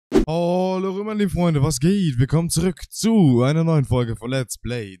Hallo meine lieben Freunde, was geht? Willkommen zurück zu einer neuen Folge von Let's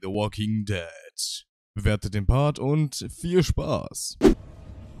Play The Walking Dead. Bewertet den Part und viel Spaß.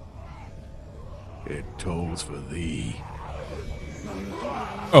 It tolls for thee.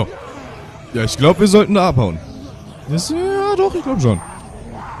 Oh. Ja, ich glaube, wir sollten da abhauen. Ja, doch, ich glaube schon.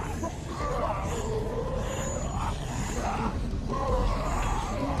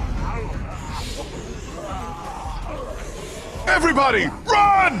 Everybody,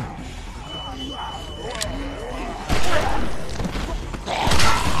 run!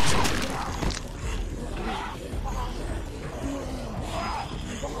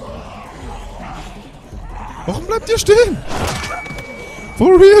 Warum bleibt ihr stehen?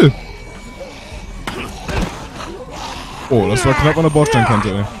 For real? Oh, das war knapp an der Bordsteinkante,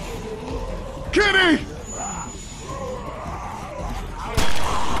 ey. Kitty!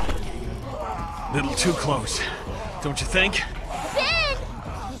 Little too close, don't you think? Ben!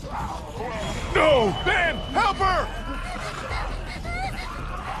 No! Ben, help her!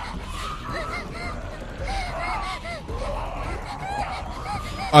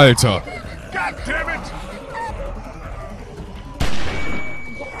 Alter. God damn it!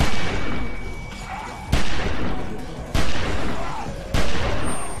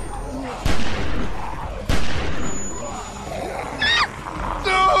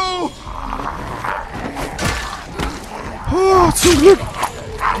 No! Oh, zum Glück.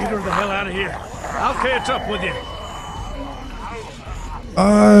 Get her the hell out of here. I'll catch up with you.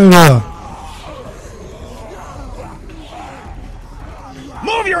 Alter.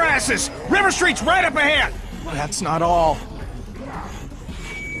 Move your asses! River Street's right up ahead! That's not all.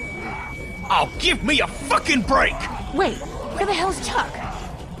 Oh, give me a fucking break! Wait, where the hell's Chuck?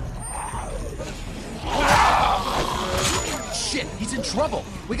 Shit, he's in trouble.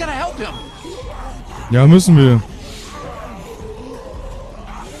 We gotta help him. Ja, müssen wir.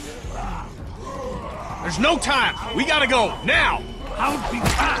 There's no time! We gotta go, now! I'll be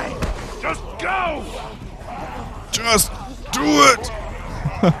fine! Just go! Just do it.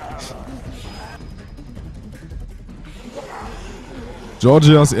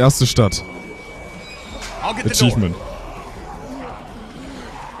 Georgias erste Stadt. I'll get the door. Achievement.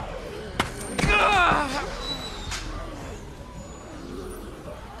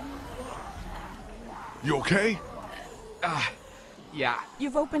 You okay? Yeah.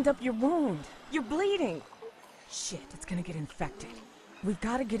 You've opened up your wound. You're bleeding. Shit, it's gonna get infected. We've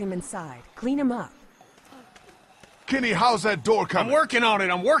gotta get him inside. Clean him up. Kenny, how's that door I'm coming? working on it,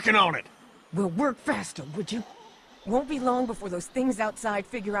 I'm working on it! We'll work faster, would you? Won't be long before those things outside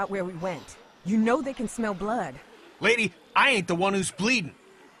figure out where we went. You know they can smell blood. Lady, I ain't the one who's bleeding.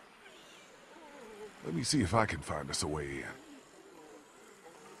 Let me see if I can find us a way in.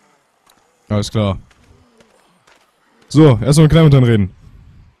 Alles klar. So, erstmal mit Kleinen reden.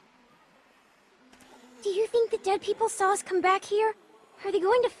 Do you think the dead people saw us come back here? Are they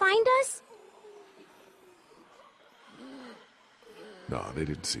going to find us? No, they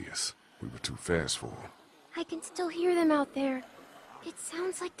didn't see us. We were too fast for them. I can still hear them out there. It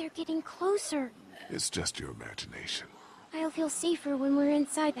sounds like they're getting closer. It's just your imagination. I'll feel safer when we're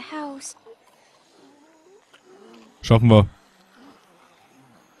inside the house. Schaffen wir.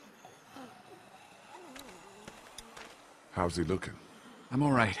 How's he looking? I'm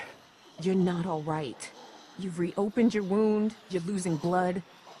all right. You're not all right. You've reopened your wound, you're losing blood,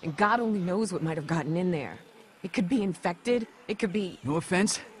 and God only knows what might have gotten in there. It could be infected, it could be... No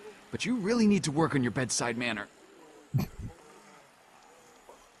offense, but you really need to work on your bedside manner.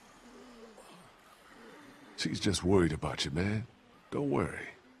 She's just worried about you, man. Don't worry.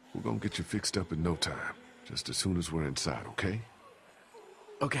 We're gonna get you fixed up in no time. Just as soon as we're inside, okay?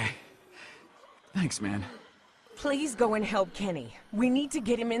 Okay. Thanks, man. Please go and help Kenny. We need to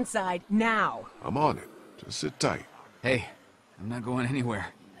get him inside now. I'm on it. Just sit tight. Hey, I'm not going anywhere.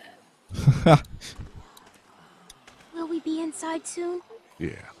 Will we be inside soon?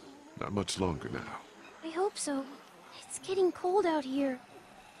 Yeah, not much longer now. I hope so. It's getting cold out here.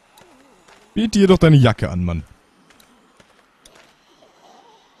 Biet dir doch deine Jacke an, Mann.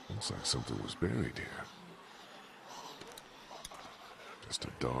 Looks like something was buried here. Just a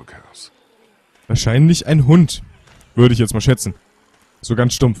doghouse. Wahrscheinlich ein Hund. Würde ich jetzt mal schätzen. So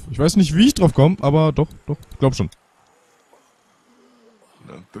ganz stumpf. Ich weiß nicht, wie ich drauf komme, aber doch, ich glaub schon.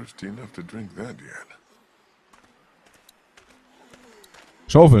 Not thirsty enough to drink that yet.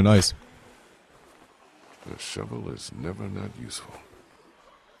 Schaufel, nice. A shovel is never not useful.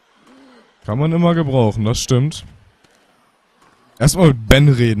 Kann man immer gebrauchen, das stimmt. Erstmal mit Ben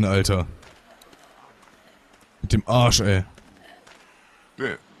reden, Alter. Mit dem Arsch, ey.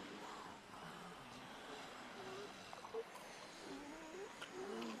 Ben.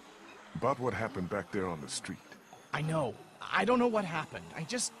 About what happened back there on the street. I know. I don't know what happened. I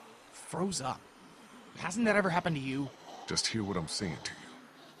just froze up. Hasn't that ever happened to you? Just hear what I'm saying to you.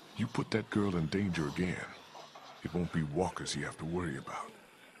 You put that girl in danger again. It won't be walkers you have to worry about.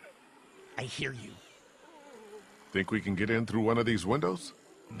 I hear you. Think we can get in through one of these windows?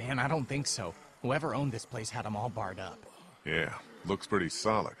 Man, I don't think so. Whoever owned this place had them all barred up. Yeah, looks pretty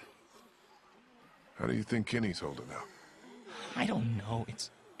solid. How do you think Kenny's holding up? I don't know.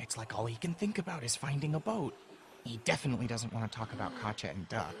 It's like all he can think about is finding a boat. He definitely doesn't want to talk about Katja and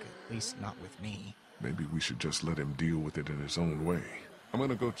Duck, at least not with me. Maybe we should just let him deal with it in his own way. I'm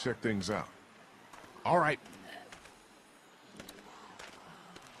gonna go check things out. All right.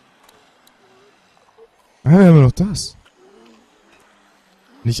 Ah, wir haben ja noch das.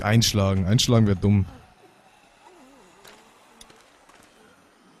 Nicht einschlagen. Einschlagen wäre dumm.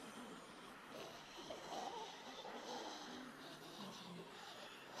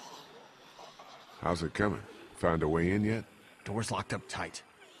 How's it coming? Found a way in yet? Door's locked up tight.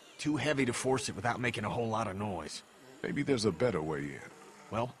 Too heavy to force it without making a whole lot of noise. Maybe there's a better way in.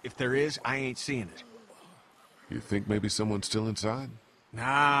 Well, if there is, I ain't seeing it. You think maybe someone's still inside?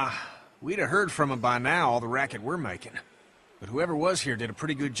 Nah, we'd have heard from him by now, all the racket we're making. But whoever was here did a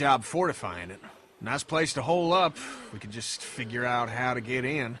pretty good job fortifying it. Nice place to hole up. We could just figure out how to get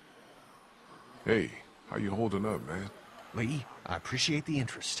in. Hey, how you holding up, man? Lee, I appreciate the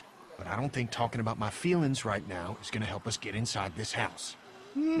interest, but I don't think talking about my feelings right now is gonna help us get inside this house.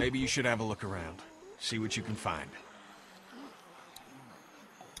 Maybe you should have a look around. See what you can find.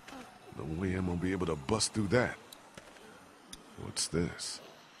 No way I'm gonna be able to bust through that. What's this?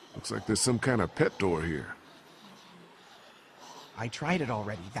 Looks like there's some kind of pet door here. I tried it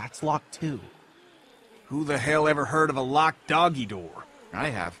already. That's locked too. Who the hell ever heard of a locked doggy door? I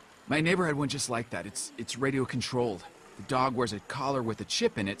have. My neighbor had one just like that. It's radio controlled. The dog wears a collar with a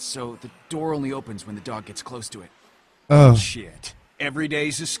chip in it, so the door only opens when the dog gets close to it. Oh. Shit. Every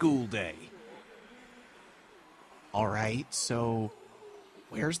day's a school day. All right, so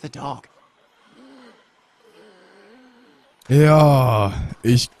where's the dog? Ja,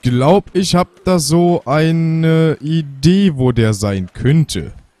 ich glaube, ich habe da so eine Idee, wo der sein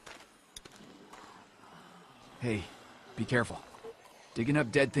könnte. Hey, be careful. Digging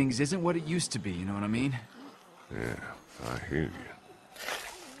up dead things isn't what it used to be, you know what I mean? Yeah, I hear you.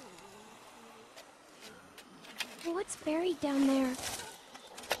 What's buried down there?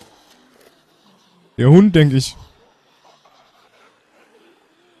 Der Hund, denke ich.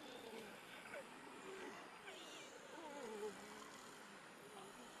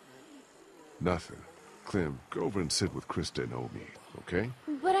 Nothing. Clem, go over and sit with Krista and Omi, okay?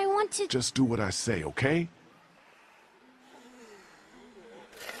 But I want to... Just do what I say, okay?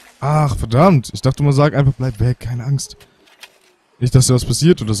 Ach, verdammt. Ich dachte mal, sag einfach, bleib weg, keine Angst. Nicht, dass da was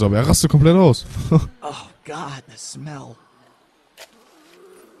passiert oder so, aber er rastet komplett aus. Oh God, the smell.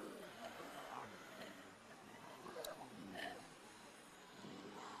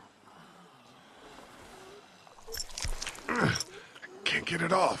 Can't get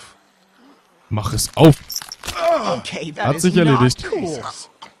it off. Mach es auf. Okay, that Hat is sich not erledigt. cool.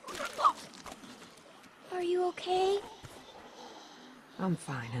 Are you okay? I'm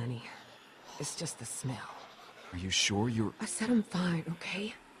fine, honey. It's just the smell. Are you sure you're... I said I'm fine,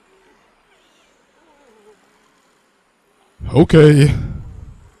 okay? Okay.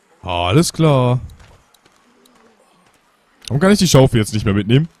 Alles klar. Warum kann ich die Schaufel jetzt nicht mehr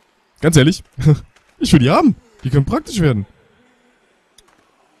mitnehmen? Ganz ehrlich. Ich will die haben. Die können praktisch werden.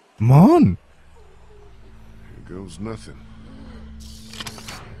 Mann. Here goes nothing.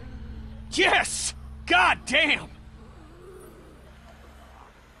 Yes! God damn!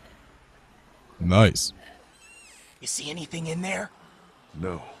 Nice. You see anything in there?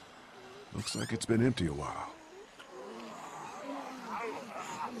 No. Looks like it's been empty a while.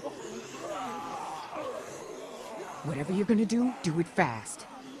 Whatever you're gonna do it fast.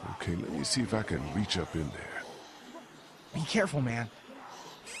 Okay, let me see if I can reach up in there. Be careful, man.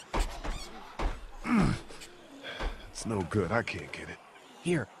 It's no good. I can't get it.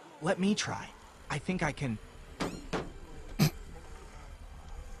 Here, let me try. I think I can...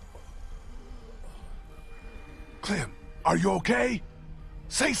 Clem, are you okay?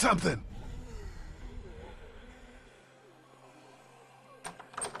 Say something!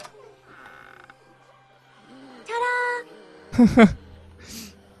 Ta-da!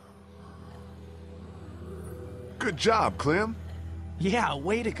 Good job, Clem. Yeah,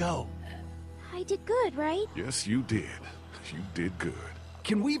 way to go. I did good, right? Yes, you did. You did good.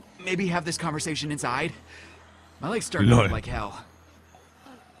 Can we maybe have this conversation inside? My legs start to Lol. hurt like hell.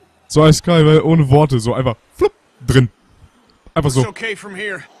 So eiskalt, weil ohne Worte, so einfach flupp, drin. Einfach It's so. okay from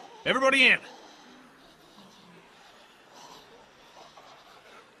here. Everybody in.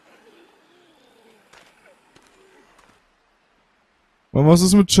 Mann, was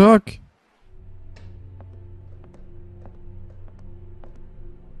ist mit Chuck?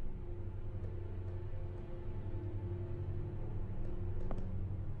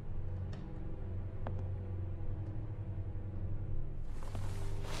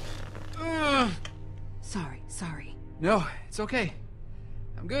 Sorry. No, it's okay.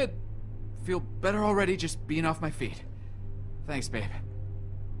 I'm good. Feel better already just being off my feet. Thanks, babe.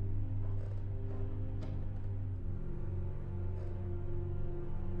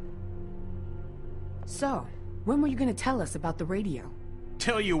 So, when were you gonna tell us about the radio?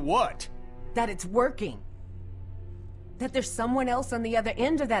 Tell you what? That it's working. That there's someone else on the other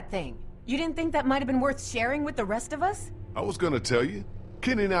end of that thing. You didn't think that might have been worth sharing with the rest of us? I was gonna tell you.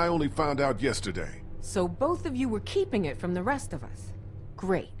 Kenny and I only found out yesterday. So both of you were keeping it from the rest of us.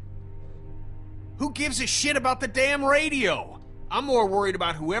 Great. Who gives a shit about the damn radio? I'm more worried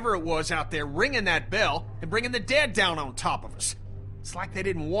about whoever it was out there ringing that bell and bringing the dead down on top of us. It's like they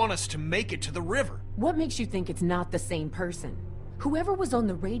didn't want us to make it to the river. What makes you think it's not the same person? Whoever was on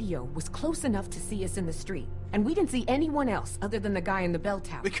the radio was close enough to see us in the street, and we didn't see anyone else other than the guy in the bell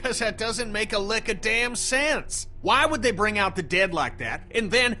tower. Because that doesn't make a lick of damn sense. Why would they bring out the dead like that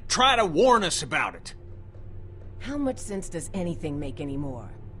and then try to warn us about it? How much sense does anything make anymore?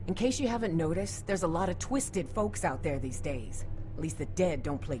 In case you haven't noticed, there's a lot of twisted folks out there these days. At least the dead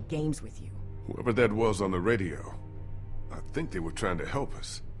don't play games with you. Whoever that was on the radio, I think they were trying to help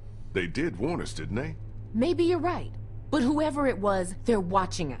us. They did warn us, didn't they? Maybe you're right. But whoever it was, they're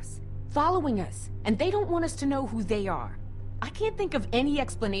watching us, following us, and they don't want us to know who they are. I can't think of any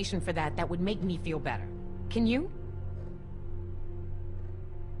explanation for that would make me feel better. Can you?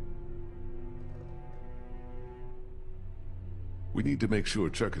 We need to make sure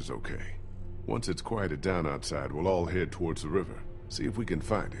Chuck is okay. Once it's quieted down outside, we'll all head towards the river. See if we can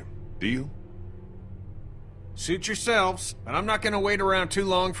find him. Deal? Suit yourselves, but I'm not gonna wait around too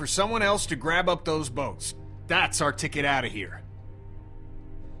long for someone else to grab up those boats. That's our ticket out of here.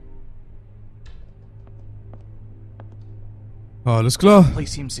 Alles klar.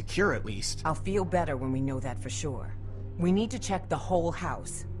 Place seems secure at least. I'll feel better when we know that for sure. We need to check the whole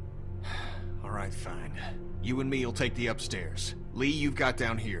house. Alright, fine. You and me will take the upstairs. Lee, you've got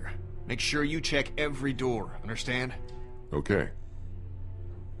down here. Make sure you check every door, understand? Okay.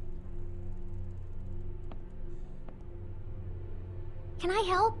 Can I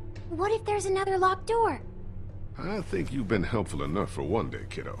help? What if there's another locked door? I think you've been helpful enough for one day,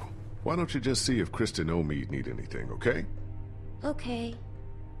 kiddo. Why don't you just see if Kristen or me need anything, okay? Okay.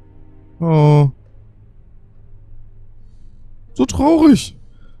 Oh. So traurig.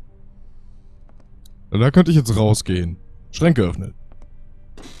 Da könnte ich jetzt rausgehen. Schränke öffnen.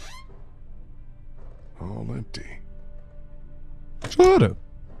 All empty. Schade.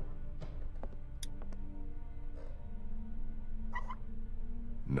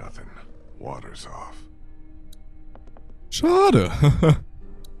 Nothing. Water's off. Schade.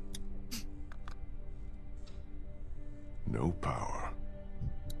 No power.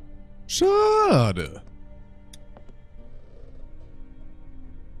 Schade.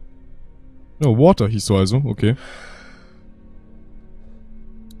 Oh, Water hieß so also, okay.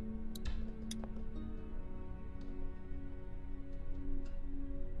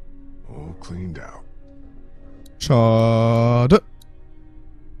 All cleaned out. Schade.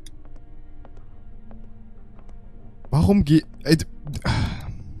 Warum geht...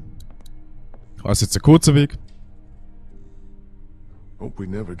 Was ist jetzt der kurze Weg? Hope we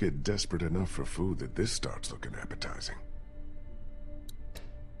never get desperate enough for food that this starts looking appetizing.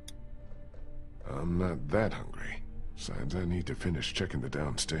 I'm not that hungry. Signs I need to finish checking the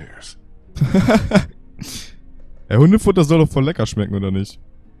downstairs. Ja, Hundefutter soll doch voll lecker schmecken, oder nicht?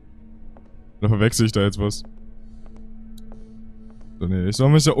 Oder verwechsel ich da jetzt was? So, nee, ich soll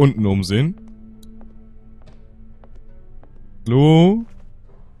mich ja unten umsehen. Hallo?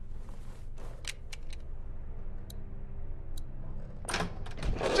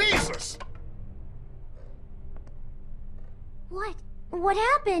 Jesus! What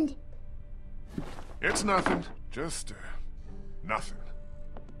happened? It's nothing. Just, nothing.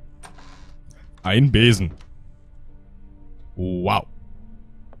 Ein Besen. Wow.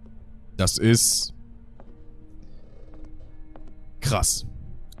 Das ist... krass.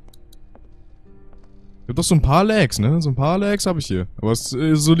 Ich hab doch so ein paar Lags, ne? So ein paar Lags habe ich hier. Aber es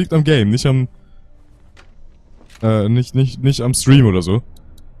so liegt am Game, nicht am... nicht am Stream oder so.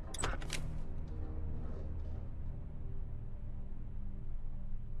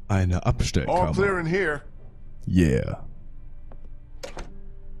 Eine All clear Abstellkammer. in here. Yeah.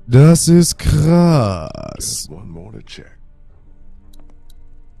 Das ist krass. Just one more to check.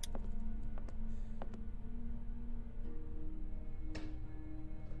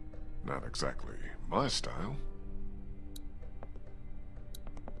 Not exactly my style.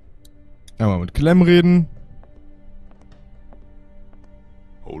 Einmal mit Clem reden.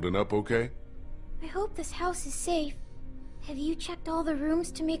 Holding up okay? I hope this house is safe. Have you checked all the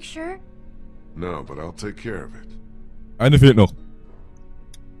rooms to make sure? No, but I'll take care of it. Eine fehlt noch.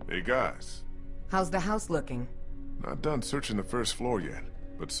 Hey guys, How's the house looking? not done searching the first floor yet,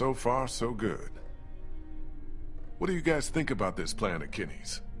 but so far so good. What do you guys think about this plan of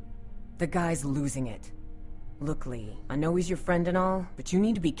Kenny's? The guy's losing it. Look, Lee, I know he's your friend and all, but you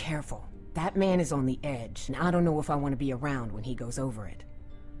need to be careful. That man is on the edge, and I don't know if I want to be around when he goes over it.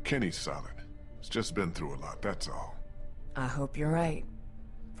 Kenny's solid. He's just been through a lot, that's all. I hope you're right.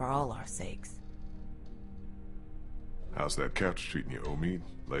 For all our sakes. How's that couch treating you, Omid?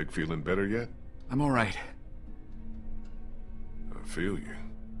 Leg feeling better yet? I'm alright. I feel you.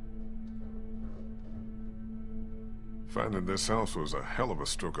 Finding this house was a hell of a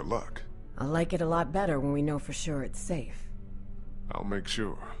stroke of luck. I'll like it a lot better when we know for sure it's safe. I'll make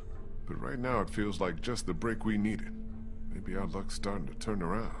sure. But right now it feels like just the break we needed. Maybe our luck's starting to turn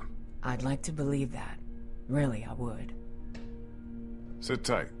around. I'd like to believe that. Really, I would. Sit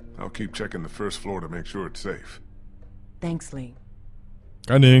tight. I'll keep checking the first floor to make sure it's safe. Thanks, Lee.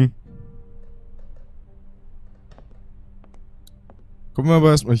 Kein Ding. Gucken wir aber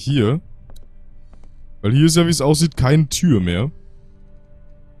erstmal hier. Weil hier ist ja, wie es aussieht, keine Tür mehr.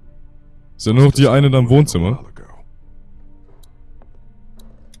 Ist ja nur noch die eine da im Wohnzimmer.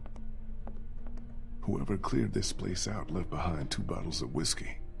 Whoever cleared this place out left behind 2 bottles of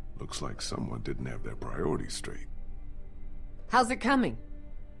whiskey. Looks like someone didn't have their priorities straight. How's it coming?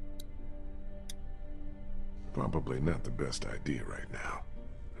 Probably not the best idea right now.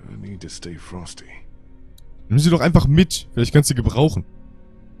 I need to stay frosty. Nimm sie doch einfach mit. Vielleicht kannst du sie gebrauchen.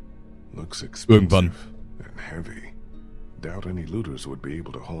 Looks expensive Irgendwann. and heavy. Doubt any looters would be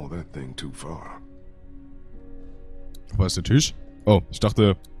able to haul that thing too far. Wo ist der Tisch? Oh, ich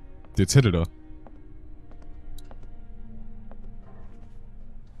dachte, der Zettel da.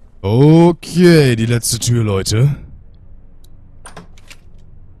 Okay, die letzte Tür, Leute.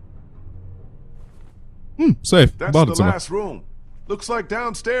 Safe. That's the Badezimmer. last room. Looks like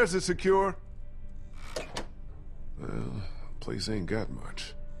downstairs is secure. Well, place ain't got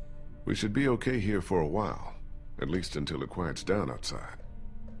much. We should be okay here for a while. At least until it quiets down outside.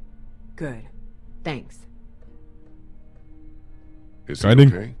 Good. Thanks. Is Kein it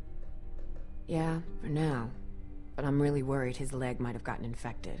Ding. okay? Yeah, for now. But I'm really worried his leg might have gotten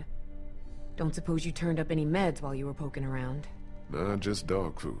infected. Don't suppose you turned up any meds while you were poking around? Nah, just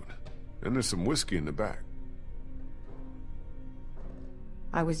dog food. And there's some whiskey in the back.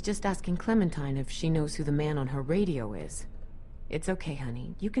 I was just asking Clementine if she knows who the man on her radio is. It's okay,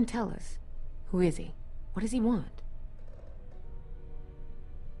 honey. You can tell us. Who is he? What does he want?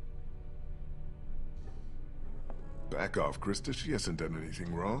 Back off, Krista. She hasn't done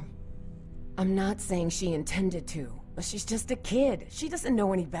anything wrong. I'm not saying she intended to, but she's just a kid. She doesn't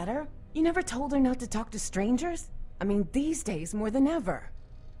know any better. You never told her not to talk to strangers? I mean, these days more than ever.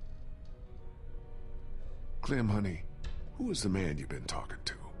 Clem, honey, who is the man you've been talking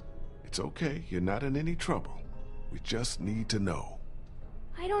to? It's okay. You're not in any trouble. We just need to know.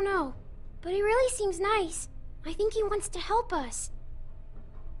 I don't know, but he really seems nice. I think he wants to help us.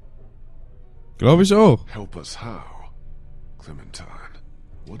 Glaube ich auch. Help us how? Clementine,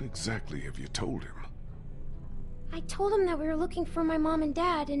 what exactly have you told him? I told him that we were looking for my mom and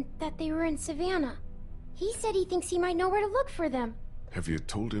dad and that they were in Savannah. He said he thinks he might know where to look for them. Have you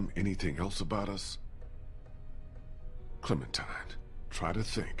told him anything else about us? Clementine, try to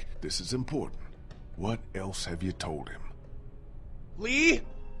think. This is important. What else have you told him? Lee?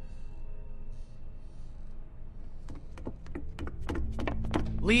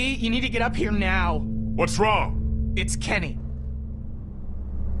 Lee, you need to get up here now. What's wrong? It's Kenny.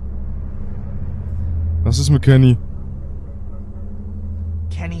 Was ist mit Kenny?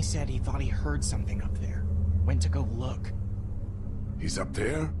 Kenny said he thought he heard something up there. Went to go look. He's up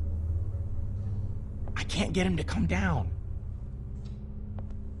there? I can't get him to come down.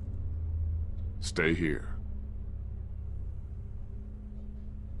 Stay here.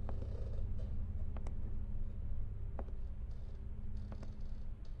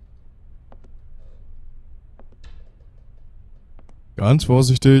 Ganz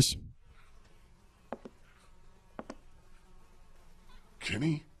vorsichtig.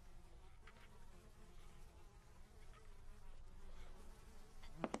 Kenny?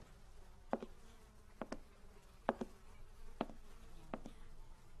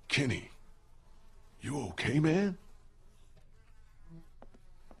 Kenny, you okay, man?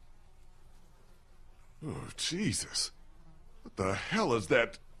 Oh, Jesus. What the hell is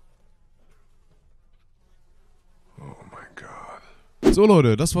that? Oh my God. So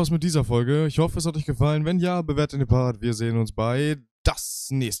Leute, das war's mit dieser Folge. Ich hoffe, es hat euch gefallen. Wenn ja, bewertet den Part. Wir sehen uns bei das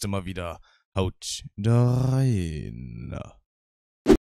nächste Mal wieder. Haut rein.